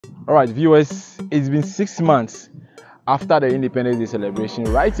All right, viewers, it's been 6 months after the Independence Day celebration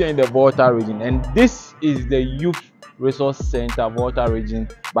right here in the Volta region, and this is the Youth Resource Center, Volta region,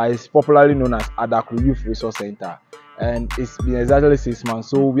 but it's popularly known as Adaklu Youth Resource Center, and it's been exactly 6 months.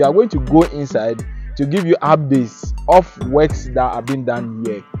 So we are going to go inside to give you updates of works that have been done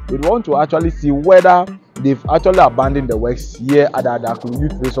here. We want to actually see whether they've actually abandoned the works here at the Adaklu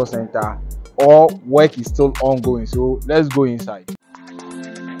Youth Resource Center or work is still ongoing. So let's go inside.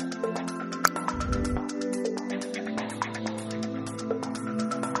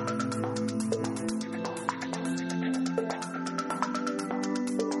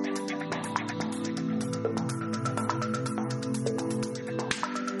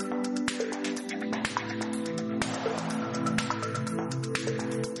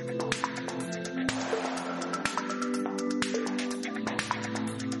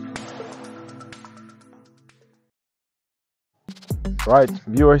 Right,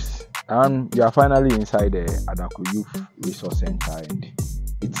 viewers, we are finally inside the Adaklu Youth Resource Center, and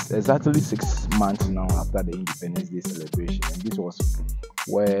it's exactly 6 months now after the Independence Day celebration, and this was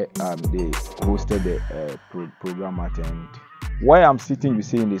where they hosted the program at. And where I'm sitting, you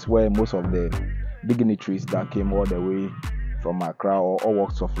see, is where most of the dignitaries that came all the way from Accra or all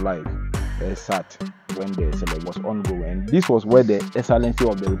walks of life sat when the celebration was ongoing. And this was where the Excellency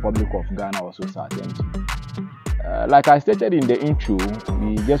of the Republic of Ghana also sat. And like I stated in the intro,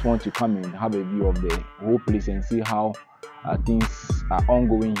 we just want to come and have a view of the whole place and see how things are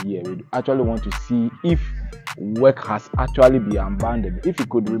ongoing here. We actually want to see if work has actually been abandoned. If you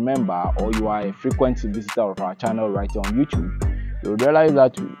could remember, or you are a frequent visitor of our channel right on YouTube, you'll realize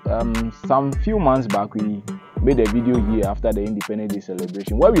that some few months back we made a video here after the Independence Day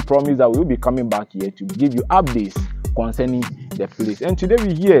celebration where we promised that we will be coming back here to give you updates concerning the place. And today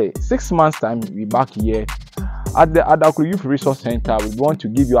we're here, 6 months time, we're back here at the Adaklu Youth Resource Center. We want to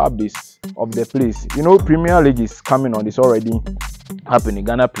give you updates of the place. You know, Premier League is coming on. It's already happening,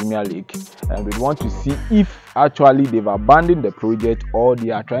 Ghana Premier League, and we want to see if actually they've abandoned the project or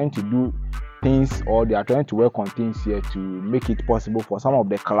they are trying to do things, or they are trying to work on things here to make it possible for some of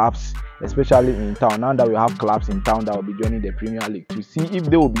the clubs, especially in town. Now that we have clubs in town that will be joining the Premier League, to see if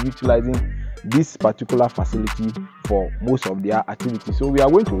they will be utilizing this particular facility for most of their activities. So we are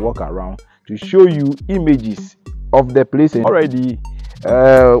going to walk around to show you images of the place. And already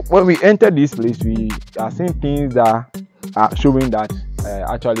when we enter this place, we are seeing things that are showing that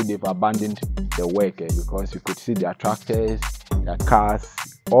actually they've abandoned the work, because you could see their tractors, their cars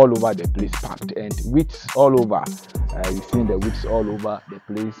all over the place parked, and weeds all over. You've seen the weeds all over the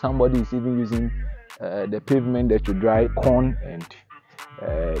place. Somebody is even using the pavement there to dry corn, and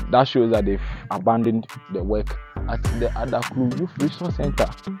that shows that they've abandoned the work at the Adaklu Youth Resource Center.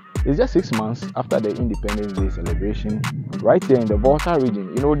 It's just 6 months after the Independence Day celebration right here in the Volta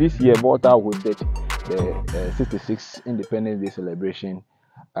region. You know, this year Volta hosted the 66th Independence Day celebration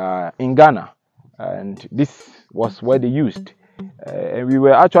in Ghana, and this was where they used. And we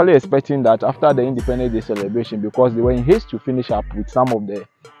were actually expecting that after the Independence Day celebration, because they were in haste to finish up with some of the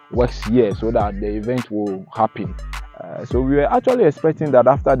works here so that the event will happen. So we were actually expecting that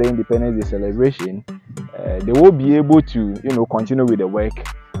after the Independence Day celebration, they will be able to, continue with the work,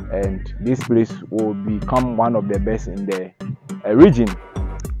 and this place will become one of the best in the region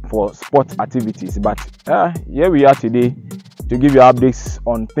for sport activities. But here we are today to give you updates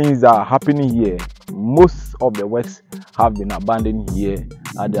on things that are happening here. Most of the works have been abandoned here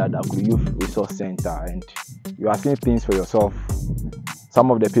at the Adaklu Youth Resource Center, and you are seeing things for yourself.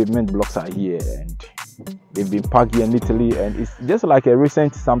 Some of the pavement blocks are here, and they've been parked here neatly, and it's just like a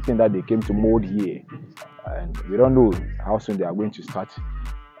recent something that they came to mold here, and we don't know how soon they are going to start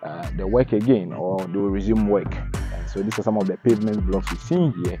the work again, or they will resume work. And so these are some of the pavement blocks we've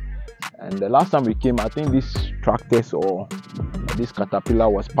seen here. And the last time we came, I think this tractors or this caterpillar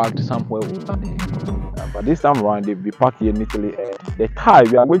was parked somewhere over there. But this time around, they'll be parked here neatly. The car,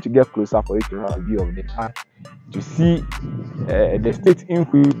 we are going to get closer for you to have a view of the car to see the state in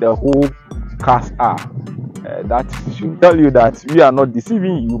which the whole cars are. That should tell you that we are not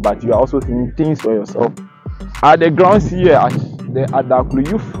deceiving you, but you are also seeing things for yourself at the grounds here at the Adaklu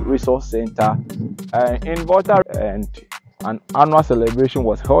Youth Resource Center in Volta. And an annual celebration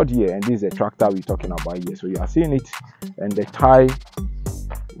was held here, and this is the tractor we're talking about here. So you are seeing it, and the tie,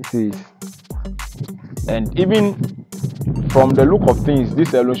 this is, and even from the look of things,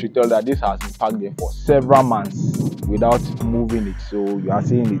 this alone should tell that this has been parked there for several months without moving it. So you are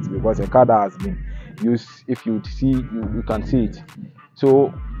seeing it because a car that has been used, if you see, you can see it.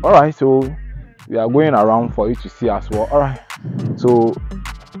 So all right, so we are going around for you to see as well. All right, so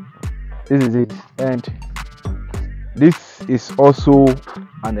this is it, and This is also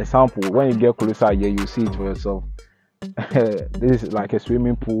an example. When you get closer here, you see it for yourself. This is like a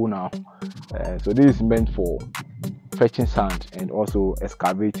swimming pool now. So this is meant for fetching sand and also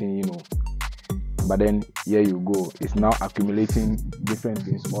excavating, but then here you go, it's now accumulating different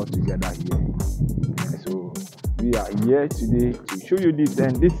things all together here. So we are here today to show you this.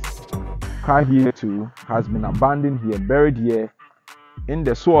 And this car here too has been abandoned here, buried here in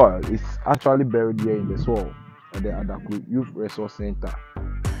the soil. It's actually buried here in the soil at the Adaku Youth Resource Center.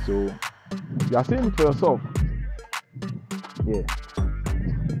 So you are seeing it for yourself. Yeah,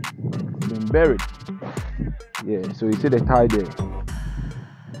 it's been buried. Yeah, so you see the tie there,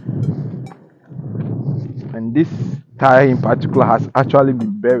 and this tie in particular has actually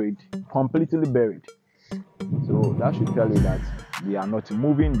been buried, completely buried. So that should tell you that we are not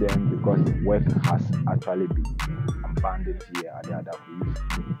moving them because work has actually been abandoned here at the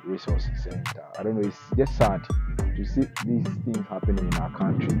Adaku Resource Center. I don't know, it's just sad to see these things happening in our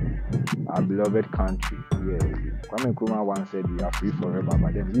country, our beloved country. Yeah, Kwame Nkrumah once said we are free forever,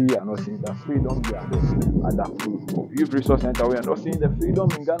 but then we are not seeing the freedom here at the Adaku Youth Resource Center. We are not seeing the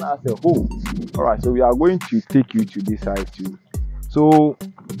freedom in Ghana as a whole. All right, so we are going to take you to this side too. So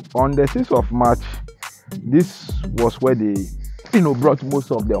on the 6th of March, this was where they brought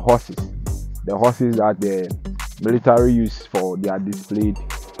most of the horses that the military use for their displayed.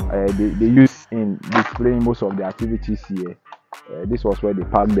 They use in displaying most of the activities here. This was where they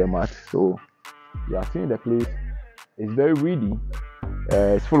parked them at. So you are seeing the place. It's very weedy.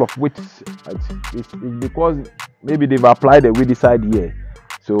 It's full of weeds. It's because maybe they've applied the weedicide here.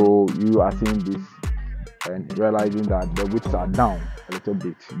 So you are seeing this and realizing that the weeds are down a little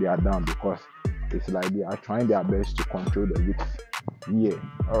bit. They are down because it's like they are trying their best to control the weeds here.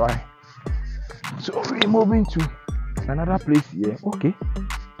 All right. So we're moving to another place here. Okay.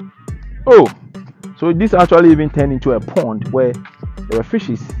 Oh, so this actually even turned into a pond where there were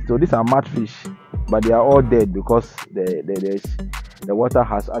fishes. So these are mud fish, but they are all dead because the water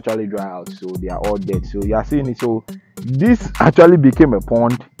has actually dried out. So they are all dead. So you are seeing it. So this actually became a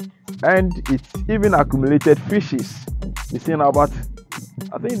pond, and it's even accumulated fishes. You see about,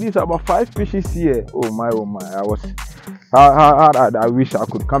 I think these are about 5 fishes here. Oh my! I wish I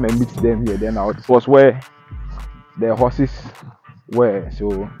could come and meet them here. Then it was where the horses were.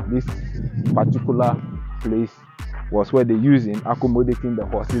 So this particular place was where they used in accommodating the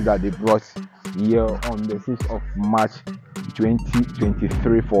horses that they brought here on the 6th of March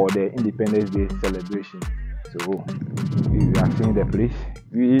 2023 for the Independence Day celebration. So we are seeing the place.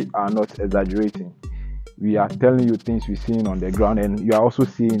 We are not exaggerating. We are telling you things we're seeing on the ground, and you are also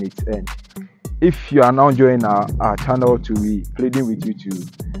seeing it. And if you are now joining our channel, to be pleading with you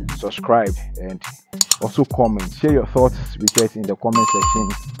to subscribe and also comment, share your thoughts with us in the comment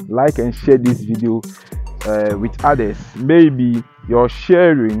section, like and share this video with others. Maybe your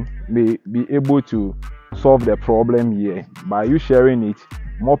sharing may be able to solve the problem here. By you sharing it,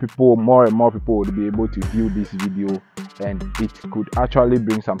 more and more people will be able to view this video, and it could actually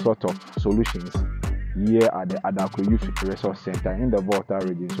bring some sort of solutions here at the Adaku Youth Resource Center in the Volta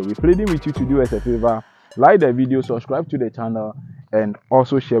region. So we're pleading with you to do us a favor, like the video, subscribe to the channel, and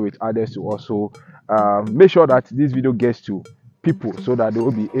also share with others to also make sure that this video gets to people so that they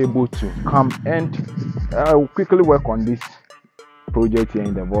will be able to come and quickly work on this project here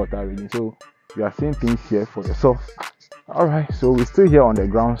in the Volta region. So you are seeing things here for yourself. All right, so we're still here on the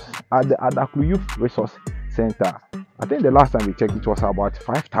grounds at the Adaku Youth Resource Center. I think the last time we checked, it was about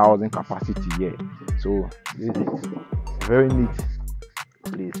 5,000 capacity here. So this is a very neat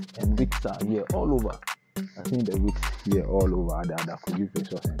place, and wicks are here all over. I think the wicks here all over at the Adaku Youth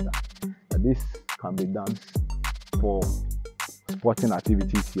Resource Center. This can be done for sporting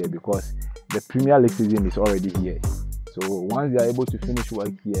activities here because the Premier League season is already here. So once they are able to finish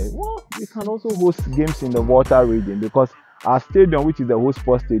work here, well, we can also host games in the Volta region, because our stadium, which is the whole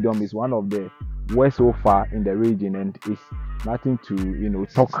sports stadium, is one of the worst so far in the region, and it's nothing to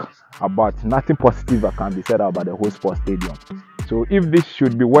talk about. Nothing positive that can be said about the whole sports stadium. So if this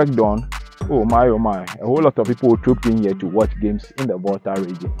should be worked on, oh my, a whole lot of people will troop in here to watch games in the Volta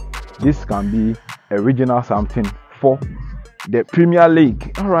region. This can be a regional something for the Premier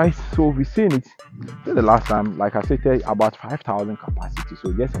League. All right, so we've seen it. This is the last time, like I said, about 5,000 capacity.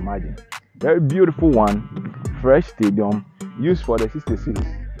 So just imagine, very beautiful one, fresh stadium used for the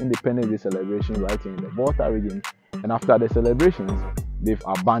 66th Independence Day celebration right here in the Volta region. And after the celebrations, they've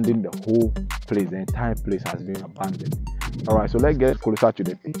abandoned the whole place. The entire place has been abandoned. All right, so let's get closer to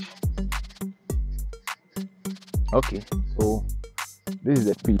the pitch. Okay, so this is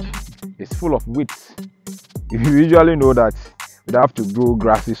the pitch. It's full of weeds. You usually know that we have to grow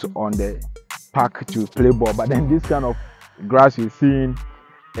grasses on the park to play ball. But then this kind of grass you're seeing,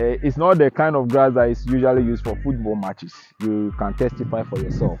 it's not the kind of grass that is usually used for football matches. You can testify for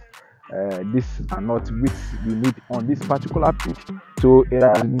yourself. These are not which we need on this particular pitch. So it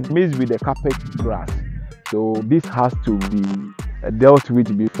is mixed with the carpet grass. So this has to be dealt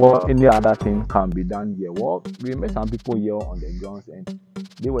with before any other thing can be done here. Well, we met some people here on the grounds, and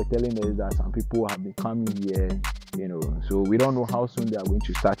they were telling us that some people have been coming here, so we don't know how soon they are going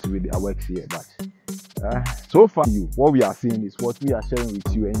to start with their works here. But so far, what we are seeing is what we are sharing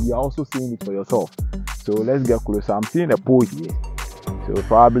with you, and you are also seeing it for yourself. So let's get closer. I'm seeing a pole here. So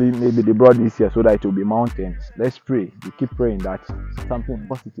probably maybe they brought this here so that it will be mountains. Let's pray. We keep praying that something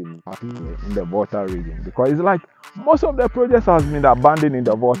positive happens in the Volta region, because it's like most of the projects has been abandoned in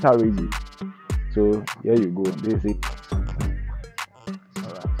the Volta region. So here you go. This is it.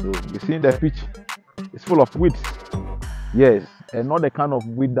 Alright. So you see the pitch. It's full of weeds. Yes, and not the kind of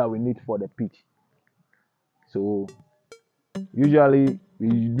weed that we need for the pitch. So usually we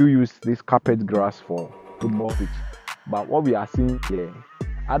do use this carpet grass for football pitch. But what we are seeing here,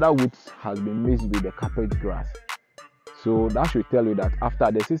 other weeds has been mixed with the carpet grass. So that should tell you that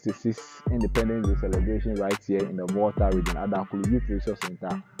after the 66th Independence Day celebration right here in the Volta region, Adakulu Youth Resource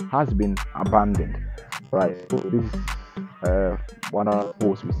Center has been abandoned. Right. So this is one of the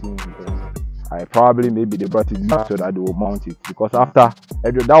posts we see here. Probably maybe they brought it back so that they will mount it, because after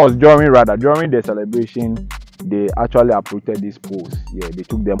that was during the celebration, they actually uprooted these poles. Yeah, they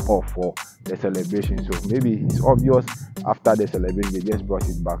took them off for the celebration. So maybe it's obvious after the celebration they just brought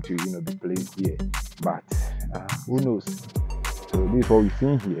it back to be placed here. But who knows? So this is what we're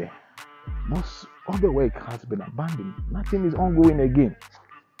seeing here. Most of the work has been abandoned. Nothing is ongoing again.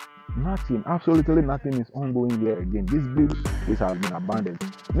 Nothing, absolutely nothing is ongoing here again. This has been abandoned.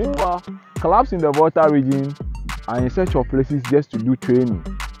 Meanwhile, clubs in the Volta region are in search of places just to do training.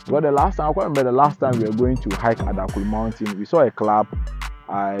 Well, I can't remember the last time we were going to hike Adakulu Mountain. We saw a club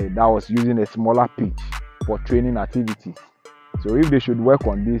that was using a smaller pitch for training activities. So if they should work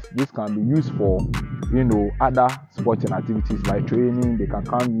on this can be used for, other sporting activities like training. They can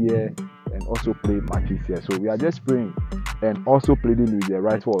come here and also play matches here. So we are just praying and also pleading with the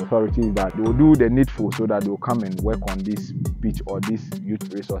rightful authorities that they will do the needful so that they will come and work on this pitch or this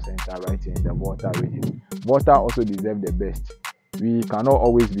youth resource center right here in the Volta region. Volta also deserve the best. We cannot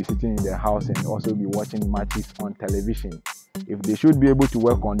always be sitting in the house and also be watching matches on television. If they should be able to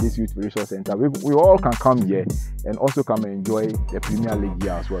work on this youth resource center, we all can come here and also come and enjoy the Premier League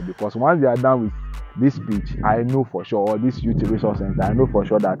here as well. Because once they are done with this pitch, I know for sure, or this youth resource center, I know for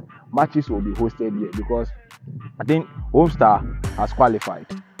sure that matches will be hosted here, because I think Homestar has qualified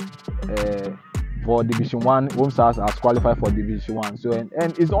for Division 1. Homestars has qualified for Division 1. So and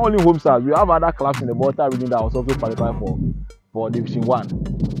it's not only Homestars. We have other clubs in the Volta region that also qualified for Division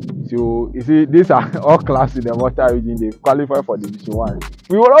 1. So you see, these are all clubs in the Volta region. They qualify for Division 1.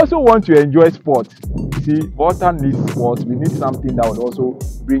 We would also want to enjoy sports. You see, Volta needs sports. We need something that would also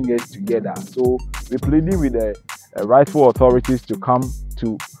bring us together. So we're pleading with the rightful authorities to come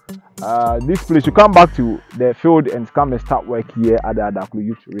to this place, to come back to the field and come and start work here at the Adakulu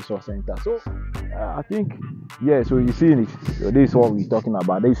Youth Resource Center. So I think, yeah, so you see it. So this is what we're talking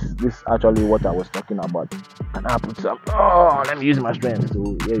about. This is actually what I was talking about. And I put some, let me use my strength.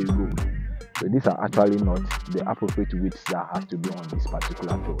 So here you go. So these are actually not the appropriate widths that has to be on this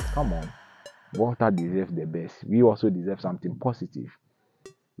particular field. Come on. Volta deserves the best. We also deserve something positive.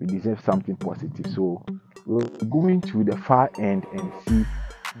 We deserve something positive. So we're going to the far end and see.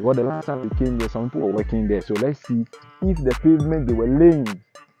 Well, the last time we came there, some people were working there. So let's see if the pavement they were laying,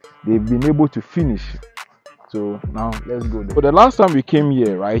 they've been able to finish. So now let's go there. So the last time we came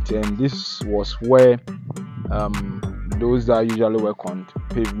here, right, and this was where those that usually work on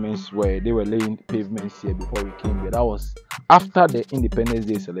pavements, where they were laying pavements here before we came here. That was after the Independence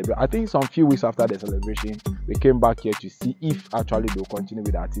Day celebration. I think some few weeks after the celebration, we came back here to see if actually they'll continue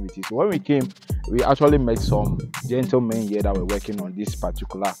with the activities. So when we came, we actually met some gentlemen here that were working on this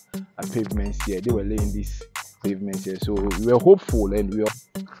particular pavements here. They were laying these pavements here. So we were hopeful, and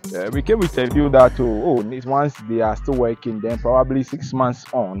we came with a view that once they are still working, then probably 6 months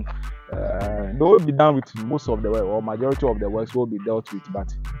on, they will be done with most of the work, or majority of the works will be dealt with.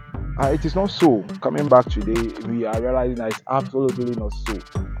 But it is not so. Coming back today, we are realizing that it's absolutely not so.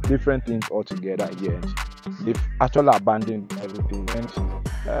 Different things altogether here. And they've actually abandoned everything.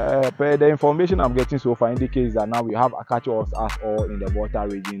 And per the information I'm getting so far indicates that now we have Akacho as all in the Volta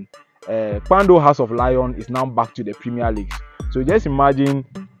region. Kwando House of Lion is now back to the Premier League. So just imagine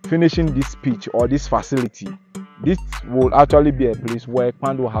finishing this pitch or this facility. This will actually be a place where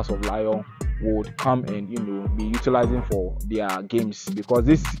Kwando House of Lion would come and be utilizing for their games, because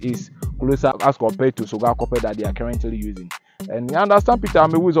this is closer as compared to Soga copper that they are currently using. And you understand Peter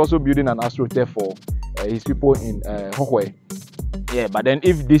Amewu is also building an astroturf for his people in Hohwe. Yeah, but then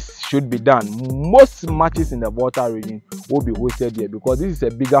if this should be done, most matches in the Volta region will be hosted here because this is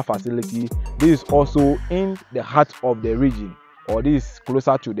a bigger facility. This is also in the heart of the region, or this is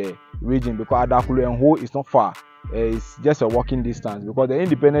closer to the region because Adakulu and Ho is not far. It's just a walking distance because the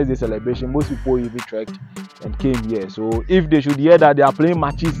Independence Day celebration, most people even trekked and came here. So if they should hear that they are playing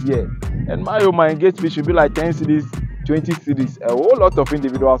matches here, and my engagement should be like 10 cities, 20 cities, a whole lot of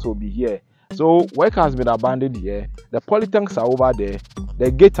individuals will be here. So work has been abandoned here. The polytanks are over there. The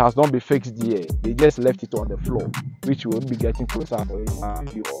gate has not been fixed here. They just left it on the floor, which will be getting closer for a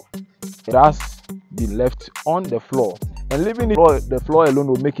view of. It has been left on the floor, and leaving it on the floor alone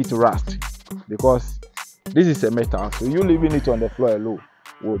will make it rust because this is a metal. So you leaving it on the floor alone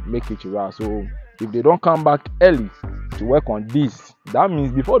would make it rust. So if they don't come back early to work on this, that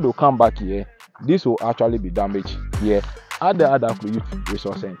means before they come back here, this will actually be damaged here at the Adaklu Youth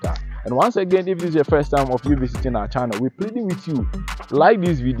Resource Center. And once again, if this is your first time of you visiting our channel, we're pleading with you, like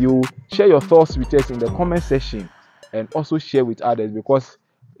this video, share your thoughts with us in the comment section, and also share with others, because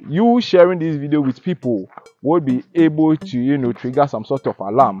you sharing this video with people will be able to, trigger some sort of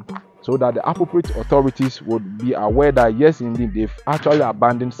alarm so that the appropriate authorities would be aware that yes, indeed, they've actually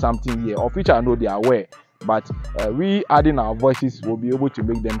abandoned something here, of which I know they are aware. But we adding our voices will be able to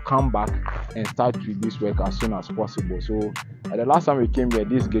make them come back and start with this work as soon as possible. So the last time we came here,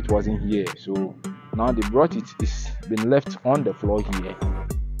 this gate wasn't here. So now they brought it. It's been left on the floor here.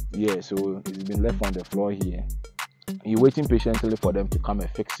 Yeah, so it's been left on the floor here. You're waiting patiently for them to come and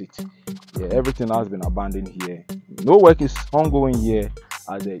fix it. Yeah, everything has been abandoned here. No work is ongoing here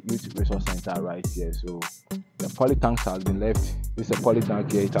at the Youth Resource Center right here. So the polytanks has been left. This is a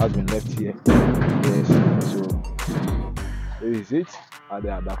polytank here. It has been left here. Yes. So this is it at the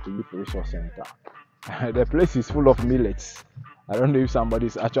Adaklu Youth Resource Center. The place is full of millets. I don't know if somebody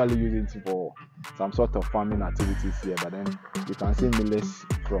is actually using it for some sort of farming activities here, but then you can see millets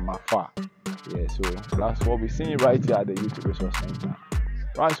from afar. Yeah, so that's what we're seeing right here at the Youth Resource Center.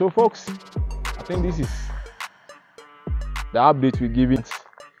 Right, so folks, I think this is the update we're giving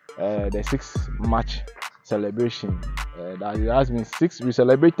the 6 March celebration. That it has been we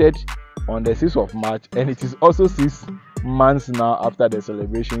celebrated on the 6th of March, and it is also 6 months now after the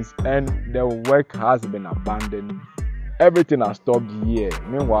celebrations, and the work has been abandoned. Everything has stopped here.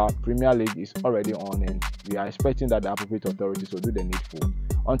 Meanwhile, Premier League is already on, and we are expecting that the appropriate authorities will do the needful.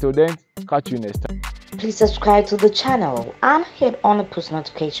 Until then, catch you next time. Please subscribe to the channel and hit on the post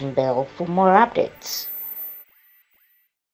notification bell for more updates.